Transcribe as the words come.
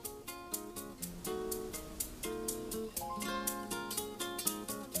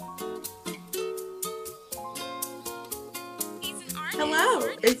Hello,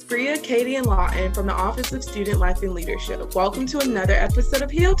 it's Bria, Katie, and Lawton from the Office of Student Life and Leadership. Welcome to another episode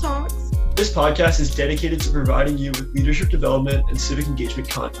of Heal Talks. This podcast is dedicated to providing you with leadership development and civic engagement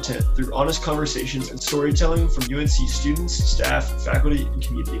content through honest conversations and storytelling from UNC students, staff, faculty, and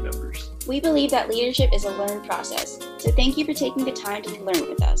community members. We believe that leadership is a learned process, so thank you for taking the time to learn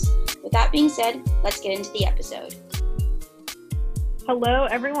with us. With that being said, let's get into the episode. Hello,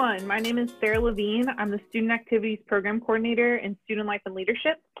 everyone. My name is Sarah Levine. I'm the Student Activities Program Coordinator in Student Life and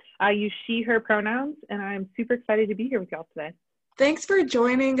Leadership. I use she, her pronouns, and I'm super excited to be here with y'all today. Thanks for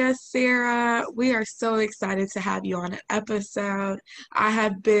joining us, Sarah. We are so excited to have you on an episode. I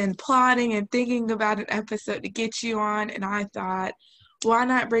have been plotting and thinking about an episode to get you on, and I thought, why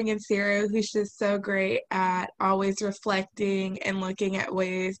not bring in Sarah, who's just so great at always reflecting and looking at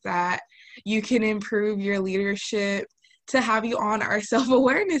ways that you can improve your leadership, to have you on our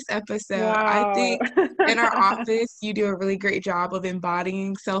self-awareness episode. Wow. I think in our office, you do a really great job of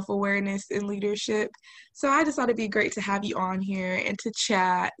embodying self-awareness in leadership. So I just thought it'd be great to have you on here and to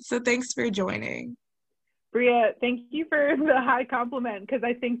chat. So thanks for joining. Bria, thank you for the high compliment, because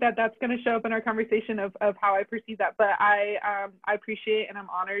I think that that's going to show up in our conversation of how I perceive that. But I appreciate and I'm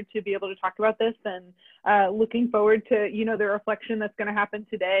honored to be able to talk about this, and looking forward to, the reflection that's going to happen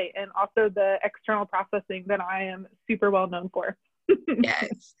today, and also the external processing that I am super well known for.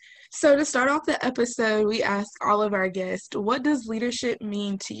 Yes. So to start off the episode, we ask all of our guests, what does leadership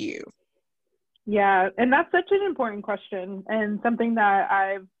mean to you? Yeah, and that's such an important question, and something that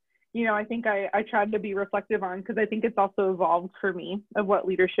I think I tried to be reflective on, because I think it's also evolved for me of what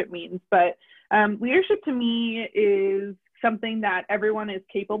leadership means. But leadership to me is something that everyone is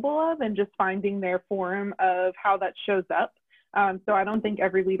capable of, and just finding their form of how that shows up. So I don't think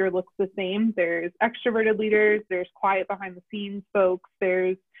every leader looks the same. There's extroverted leaders, there's quiet behind the scenes folks,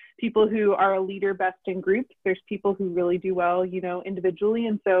 there's people who are a leader best in groups, there's people who really do well, individually.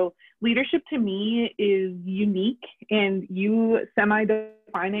 And so leadership to me is unique, and you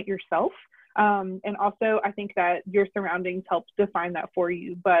semi-define it yourself. And also I think that your surroundings help define that for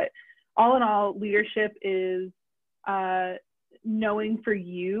you. But all in all, leadership is knowing for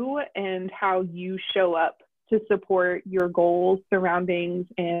you and how you show up to support your goals, surroundings,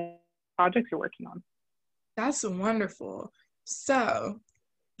 and projects you're working on. That's wonderful. So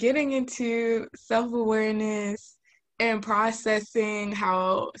getting into self-awareness and processing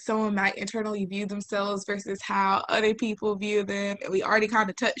how someone might internally view themselves versus how other people view them. And we already kind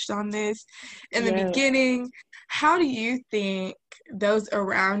of touched on this in the beginning. How do you think those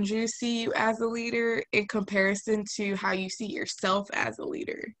around you see you as a leader in comparison to how you see yourself as a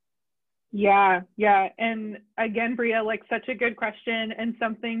leader? Yeah. And again, Bria, such a good question, and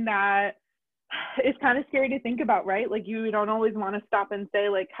something that it's kind of scary to think about, right? You don't always want to stop and say,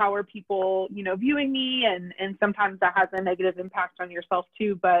 how are people, viewing me? And sometimes that has a negative impact on yourself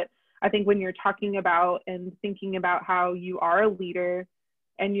too. But I think when you're talking about and thinking about how you are a leader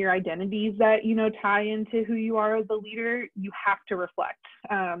and your identities that, tie into who you are as a leader, you have to reflect,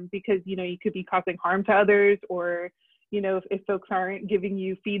 because, you could be causing harm to others, or, if folks aren't giving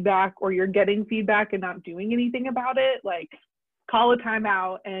you feedback, or you're getting feedback and not doing anything about it, call a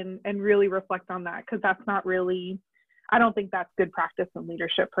timeout and really reflect on that, because that's not really, I don't think that's good practice in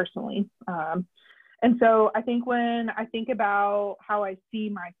leadership personally. And so I think when I think about how I see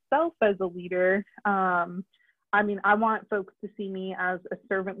myself as a leader, I want folks to see me as a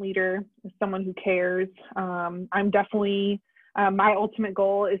servant leader, as someone who cares. I'm definitely, my ultimate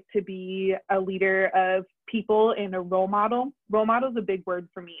goal is to be a leader of people and a role model. Role model is a big word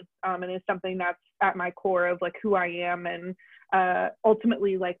for me, and it's something that's at my core of who I am. And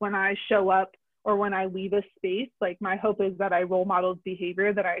ultimately, when I show up or when I leave a space, my hope is that I role modeled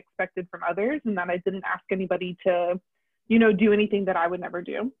behavior that I expected from others, and that I didn't ask anybody to, do anything that I would never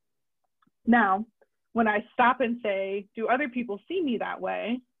do. Now, when I stop and say, do other people see me that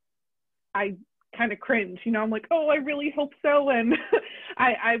way? I kind of cringe, I'm like, oh, I really hope so. And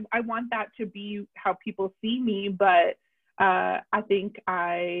I want that to be how people see me. But I think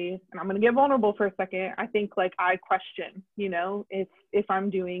and I'm going to get vulnerable for a second. I think I question, if I'm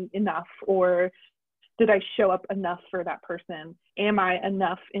doing enough, or did I show up enough for that person? Am I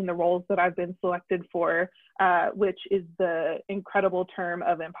enough in the roles that I've been selected for, which is the incredible term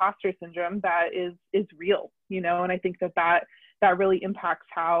of imposter syndrome that is real, and I think that really impacts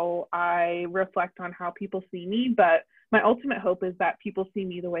how I reflect on how people see me. But my ultimate hope is that people see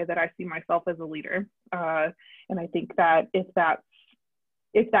me the way that I see myself as a leader. And I think that if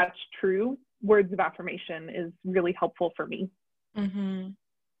that's true, words of affirmation is really helpful for me. Mm-hmm.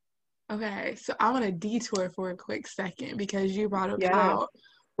 Okay, so I want to detour for a quick second, because you brought up how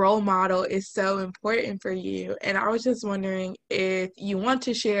role model is so important for you. And I was just wondering if you want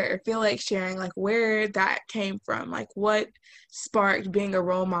to share or feel like sharing, like, where that came from, like what sparked being a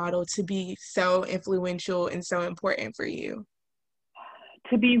role model to be so influential and so important for you.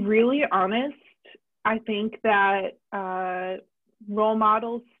 To be really honest, I think that role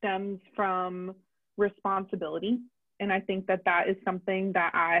model stems from responsibility. And I think that that is something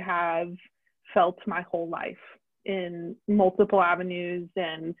that I have felt my whole life in multiple avenues,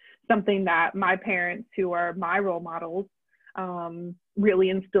 and something that my parents, who are my role models, really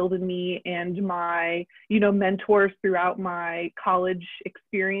instilled in me, and my, mentors throughout my college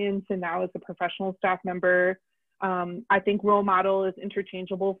experience and now as a professional staff member. I think role model is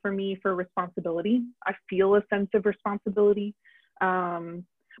interchangeable for me for responsibility. I feel a sense of responsibility.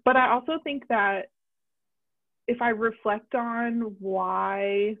 But I also think that if I reflect on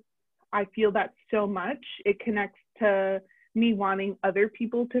why I feel that so much, it connects to me wanting other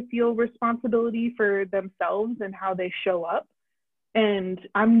people to feel responsibility for themselves and how they show up. And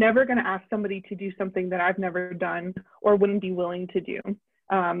I'm never going to ask somebody to do something that I've never done or wouldn't be willing to do.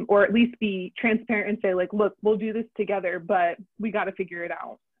 Or at least be transparent and say, like, look, we'll do this together, but we got to figure it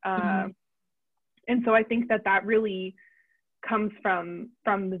out. And so I think that that really comes from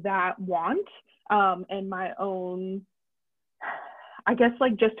that want, and my own, I guess,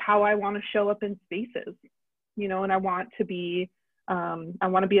 like, just how I want to show up in spaces, and I want to be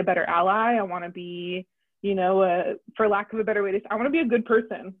a better ally. I want to be, for lack of a better way to say, I want to be a good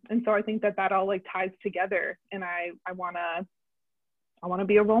person. And so I think that that all, like, ties together, and I want to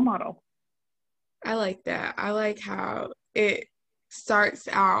be a role model. I like that. I like how it starts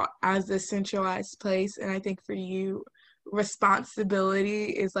out as a centralized place. And I think for you, responsibility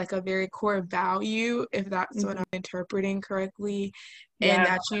is like a very core value, if that's what I'm interpreting correctly. And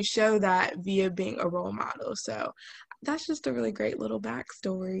that you show that via being a role model. So that's just a really great little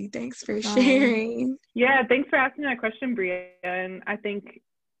backstory. Thanks for sharing. Yeah, thanks for asking that question, Bria. And I think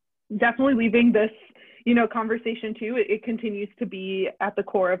definitely leaving this conversation too, it continues to be at the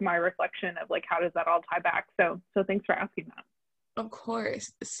core of my reflection of, like, how does that all tie back? So thanks for asking that. Of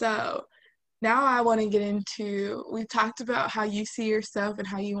course. So now I want to get into, we've talked about how you see yourself and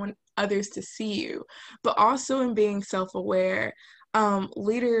how you want others to see you, but also in being self-aware,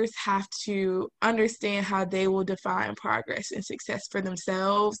 leaders have to understand how they will define progress and success for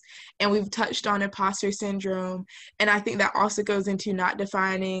themselves. And we've touched on imposter syndrome. And I think that also goes into not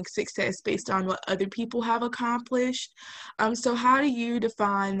defining success based on what other people have accomplished. So how do you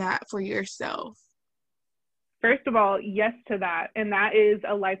define that for yourself? First of all, yes to that. And that is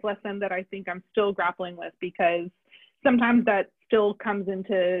a life lesson that I think I'm still grappling with, because sometimes that still comes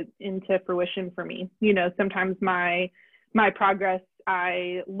into fruition for me. Sometimes my progress,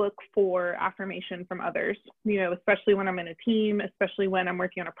 I look for affirmation from others, especially when I'm in a team, especially when I'm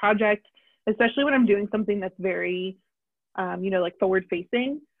working on a project, especially when I'm doing something that's very, like, forward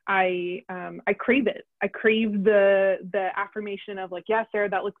facing. I crave it. I crave the affirmation of, like, yeah, Sarah,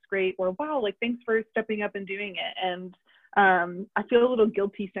 that looks great. Or, wow, like, thanks for stepping up and doing it. And I feel a little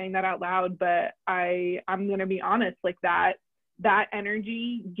guilty saying that out loud, but I'm going to be honest, like, that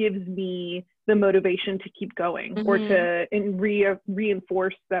energy gives me the motivation to keep going, or to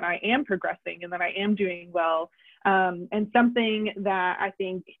reinforce that I am progressing and that I am doing well. And something that I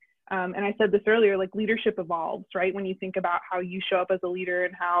think, and I said this earlier, like, leadership evolves, right? When you think about how you show up as a leader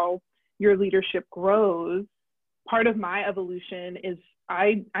and how your leadership grows, part of my evolution is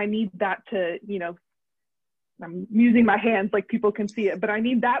I need that to, I'm using my hands like people can see it, but I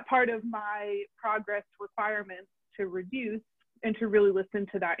need that part of my progress requirements to reduce, and to really listen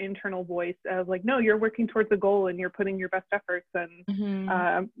to that internal voice of, like, no, you're working towards a goal and you're putting your best efforts,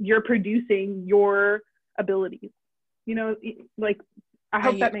 and you're producing your abilities, like, I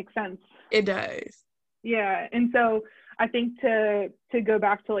hope that makes sense. It does. Yeah. And so I think to go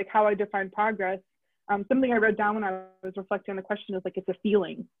back to, like, how I define progress, something I wrote down when I was reflecting on the question is, like, it's a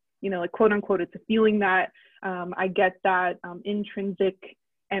feeling, like, quote unquote, it's a feeling that I get that intrinsic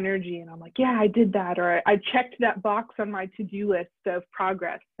energy, and I'm like, yeah, I did that, or I checked that box on my to-do list of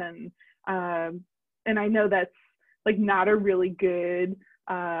progress. And I know that's, like, not a really good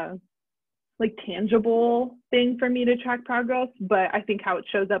like, tangible thing for me to track progress, but I think how it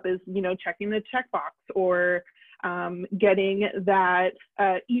shows up is, checking the checkbox, or getting that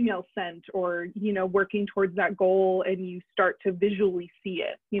email sent, or, working towards that goal, and you start to visually see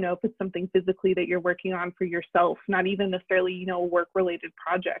it, if it's something physically that you're working on for yourself, not even necessarily, a work-related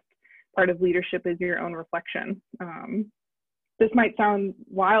project. Part of leadership is your own reflection. This might sound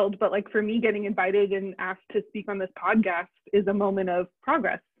wild, but, like, for me, getting invited and asked to speak on this podcast is a moment of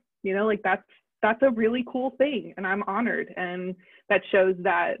progress. Like, that's that's a really cool thing, and I'm honored. And that shows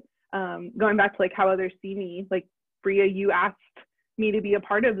that, going back to like how others see me, like Bria, you asked me to be a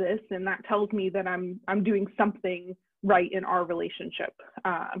part of this, and that tells me that I'm doing something right in our relationship.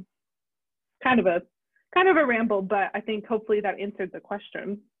 Kind of a ramble, but I think hopefully that answered the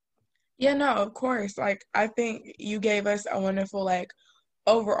question. Yeah, no, of course. Like, I think you gave us a wonderful, like,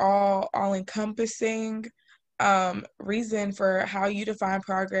 overall, all-encompassing reason for how you define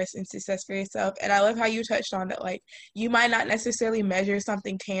progress and success for yourself. And I love how you touched on that, like, you might not necessarily measure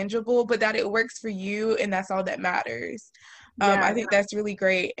something tangible, but that it works for you, and that's all that matters. I think that's really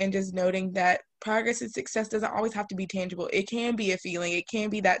great. And just noting that progress and success doesn't always have to be tangible. It can be a feeling. It can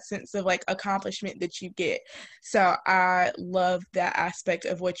be that sense of like accomplishment that you get. So I love that aspect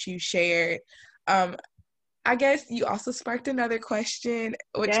of what you shared. I guess you also sparked another question,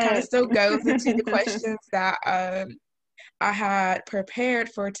 which kind of still goes into the questions that I had prepared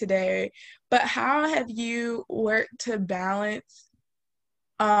for today. But how have you worked to balance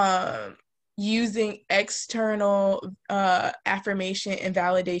using external affirmation and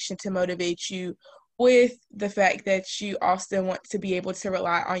validation to motivate you with the fact that you also want to be able to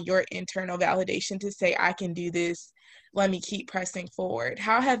rely on your internal validation to say, I can do this, let me keep pressing forward?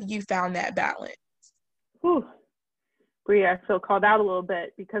 How have you found that balance? Whew. Bria, I feel called out a little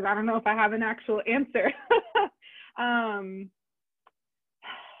bit because I don't know if I have an actual answer.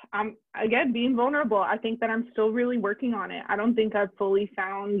 I'm, again, being vulnerable. I think that I'm still really working on it. I don't think I've fully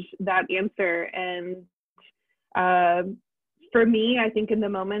found that answer. And for me, I think in the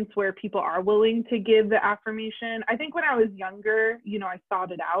moments where people are willing to give the affirmation, I think when I was younger, I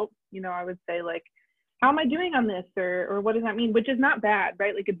sought it out. I would say like, how am I doing on this? Or what does that mean? Which is not bad,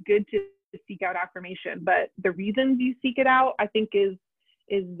 right? Like, it's good to seek out affirmation, but the reasons you seek it out, I think is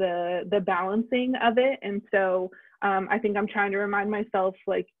the balancing of it. And so I think I'm trying to remind myself,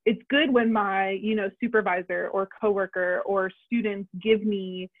 like, it's good when my, supervisor or coworker or students give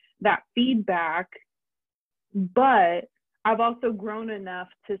me that feedback, but I've also grown enough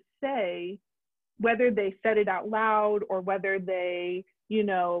to say, whether they said it out loud or whether they,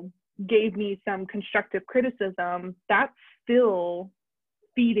 gave me some constructive criticism, that's still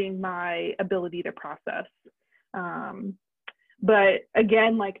feeding my ability to process. But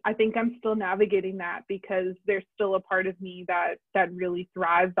again, like, I think I'm still navigating that because there's still a part of me that really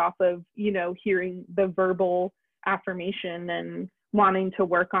thrives off of, hearing the verbal affirmation and wanting to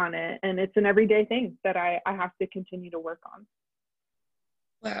work on it. And it's an everyday thing that I have to continue to work on.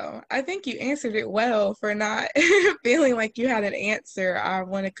 Well, I think you answered it well for not feeling like you had an answer. I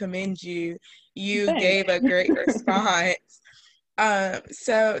want to commend you. You Thanks. gave a great response.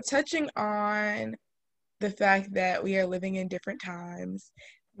 So touching on the fact that we are living in different times,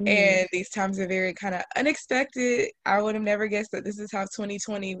 and these times are very kind of unexpected. I would have never guessed that this is how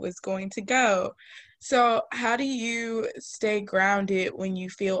 2020 was going to go. So how do you stay grounded when you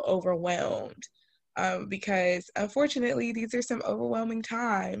feel overwhelmed? Because unfortunately, these are some overwhelming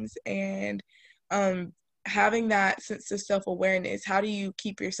times, and having that sense of self-awareness, how do you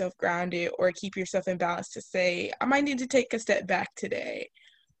keep yourself grounded or keep yourself in balance to say, I might need to take a step back today?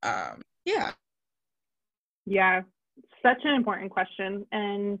 Yeah, such an important question.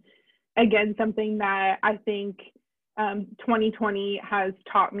 And again, something that I think 2020 has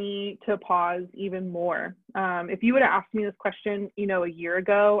taught me to pause even more. If you would have asked me this question, a year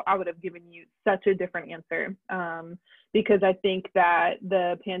ago, I would have given you such a different answer, because I think that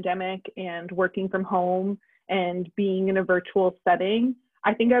the pandemic and working from home and being in a virtual setting,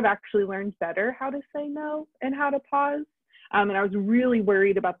 I think I've actually learned better how to say no and how to pause. And I was really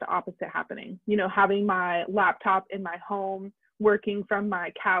worried about the opposite happening, having my laptop in my home, working from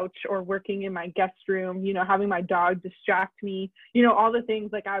my couch or working in my guest room, having my dog distract me, all the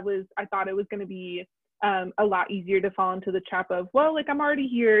things. Like, I thought it was going to be a lot easier to fall into the trap of, well, like, I'm already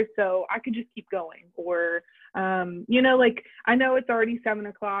here, so I could just keep going. Or, like, I know it's already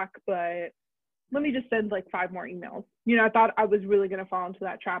 7:00, but let me just send like 5 more emails. I thought I was really going to fall into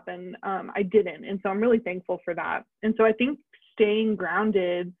that trap, and I didn't. And so I'm really thankful for that. And so I think staying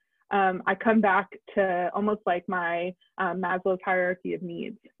grounded, I come back to almost like my Maslow's hierarchy of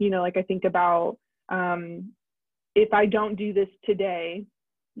needs. Like, I think about, if I don't do this today,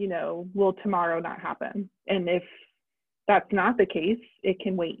 will tomorrow not happen? And if that's not the case, it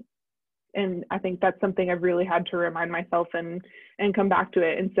can wait. And I think that's something I've really had to remind myself and come back to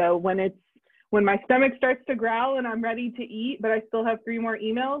it. And so when my stomach starts to growl and I'm ready to eat, but I still have 3 more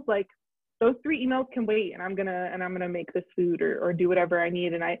emails, like, those 3 emails can wait, and I'm gonna make this food or do whatever I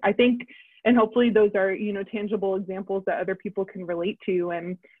need. And I think, and hopefully those are, tangible examples that other people can relate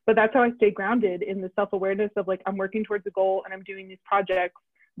to. But that's how I stay grounded, in the self-awareness of, like, I'm working towards a goal and I'm doing these projects,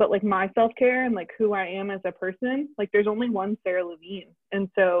 but like my self-care and like who I am as a person, like there's only one Sarah Levine. And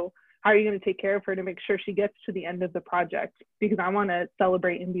so how are you going to take care of her to make sure she gets to the end of the project? Because I want to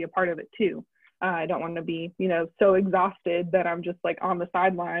celebrate and be a part of it too. I don't want to be, you know, so exhausted that I'm just like on the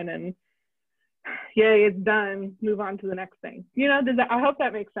sideline and yay, it's done, move on to the next thing. You know, I hope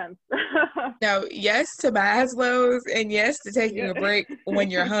that makes sense. Now, yes to Maslow's, and yes to taking a break when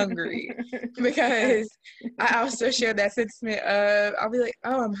you're hungry, because I also share that sentiment of, I'll be like,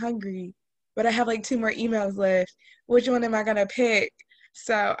 oh, I'm hungry, but I have like 2 more emails left. Which one am I going to pick?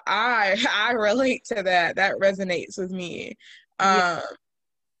 So I relate to that. That resonates with me.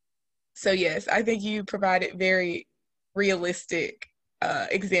 So yes, I think you provided very realistic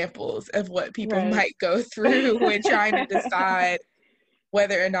examples of what people might go through when trying to decide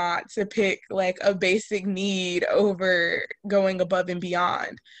whether or not to pick like a basic need over going above and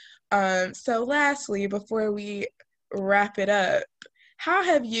beyond. So lastly, before we wrap it up, how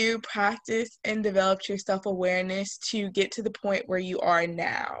have you practiced and developed your self-awareness to get to the point where you are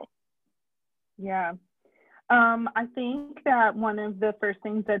now? Yeah. I think that one of the first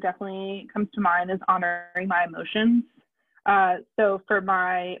things that definitely comes to mind is honoring my emotions. So for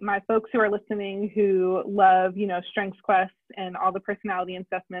my folks who are listening who love, you know, Strengths Quest and all the personality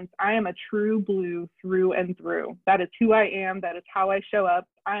assessments, I am a true blue through and through. That is who I am. That is how I show up.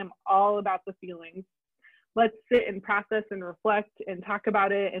 I am all about the feelings. Let's sit and process and reflect and talk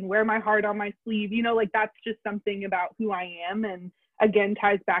about it and wear my heart on my sleeve. You know, like that's just something about who I am. And again,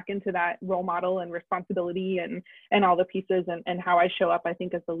 ties back into that role model and responsibility and all the pieces and how I show up, I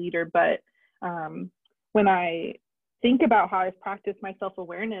think, as a leader. But when I think about how I've practiced my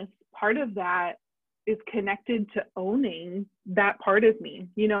self-awareness, part of that is connected to owning that part of me.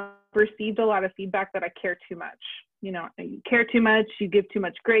 You know, I've received a lot of feedback that I care too much. You know, you care too much, you give too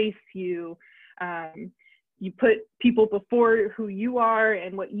much grace, you put people before who you are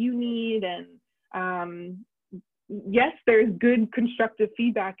and what you need. And yes, there's good constructive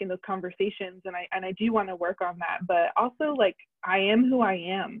feedback in those conversations, and I do want to work on that. But also, like, I am who I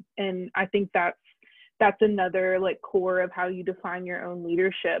am, and I think that's another like core of how you define your own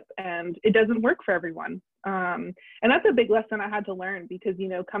leadership, and it doesn't work for everyone. And that's a big lesson I had to learn because, you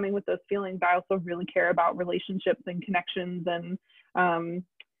know, coming with those feelings, I also really care about relationships and connections. And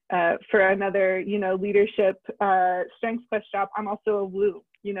for another, you know, leadership Strengths Quest job, I'm also a woo,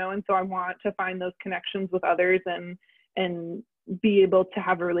 you know, and so I want to find those connections with others and be able to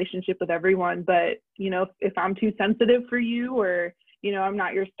have a relationship with everyone. But, you know, if I'm too sensitive for you, or, you know, I'm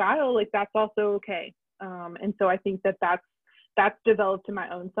not your style, like that's also okay. And so I think that's developed in my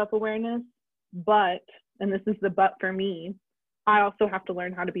own self-awareness. But, and this is the but for me, I also have to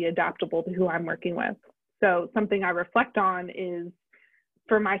learn how to be adaptable to who I'm working with. So something I reflect on is,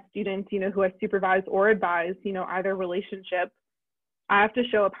 for my students, you know, who I supervise or advise, you know, either relationship, I have to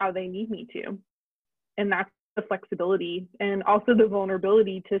show up how they need me to. And that's the flexibility and also the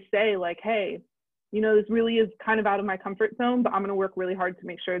vulnerability to say like, hey, you know, this really is kind of out of my comfort zone, but I'm going to work really hard to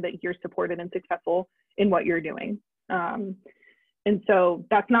make sure that you're supported and successful in what you're doing. And so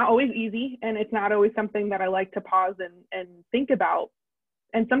that's not always easy. And it's not always something that I like to pause and think about.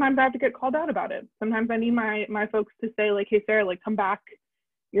 And sometimes I have to get called out about it. Sometimes I need my folks to say like, hey, Sarah, like come back.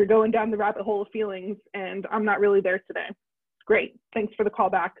 You're going down the rabbit hole of feelings and I'm not really there today. Great. Thanks for the call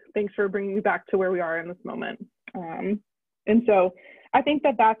back. Thanks for bringing me back to where we are in this moment. And so I think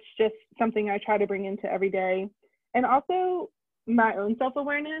that that's just something I try to bring into every day. And also my own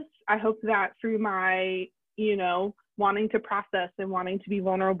self-awareness. I hope that through my, you know, wanting to process and wanting to be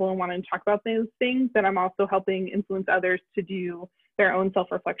vulnerable and wanting to talk about those things, that I'm also helping influence others to do their own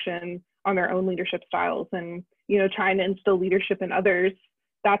self-reflection on their own leadership styles and, you know, trying to instill leadership in others.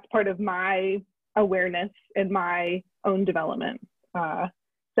 That's part of my awareness and my own development.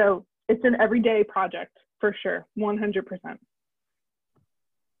 So it's an everyday project for sure, 100%.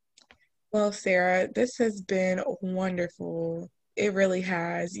 Well, Sarah, this has been wonderful. It really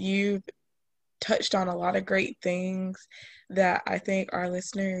has. You've touched on a lot of great things that I think our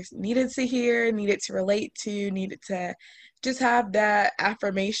listeners needed to hear, needed to relate to, needed to just have that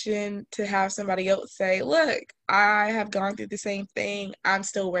affirmation to have somebody else say, look, I have gone through the same thing. I'm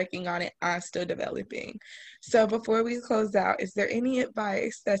still working on it. I'm still developing. So before we close out, is there any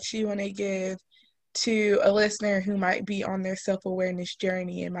advice that you want to give to a listener who might be on their self-awareness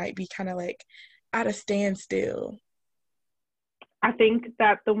journey and might be kind of like at a standstill? I think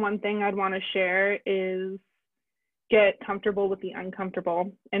that the one thing I'd want to share is get comfortable with the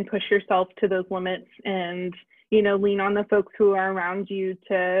uncomfortable and push yourself to those limits and, you know, lean on the folks who are around you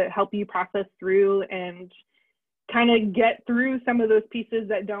to help you process through and kind of get through some of those pieces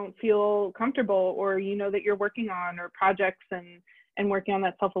that don't feel comfortable or, you know, that you're working on or projects and working on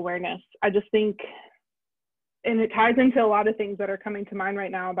that self-awareness. I just think, and it ties into a lot of things that are coming to mind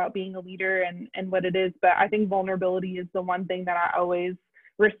right now about being a leader and what it is, but I think vulnerability is the one thing that I always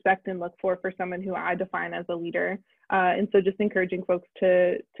respect and look for someone who I define as a leader. And so just encouraging folks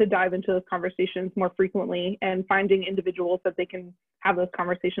to dive into those conversations more frequently and finding individuals that they can have those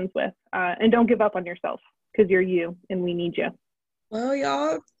conversations with. And don't give up on yourself, because you're you and we need you. Well,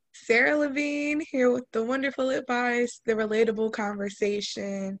 y'all, Sarah Levine here with the wonderful advice, the relatable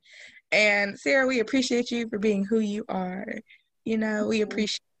conversation. And Sarah, we appreciate you for being who you are. You know, we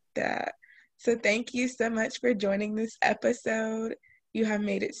appreciate that. So thank you so much for joining this episode. You have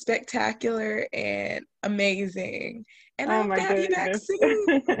made it spectacular and amazing. And I hope to have you back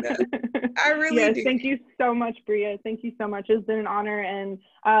soon. I really do. Thank you so much, Bria. Thank you so much. It's been an honor. And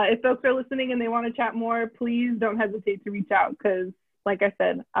if folks are listening and they want to chat more, please don't hesitate to reach out, because like I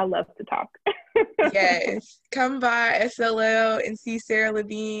said, I love to talk. Yes. Come by SLL and see Sarah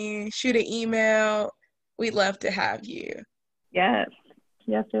Levine. Shoot an email. We'd love to have you. Yes.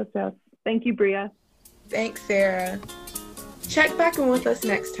 Thank you, Bria. Thanks, Sarah. Check back in with us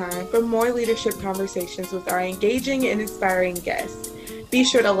next time for more leadership conversations with our engaging and inspiring guests. Be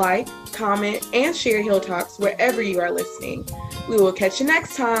sure to like, comment, and share Heal Talks wherever you are listening. We will catch you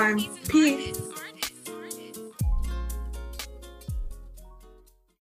next time. Peace.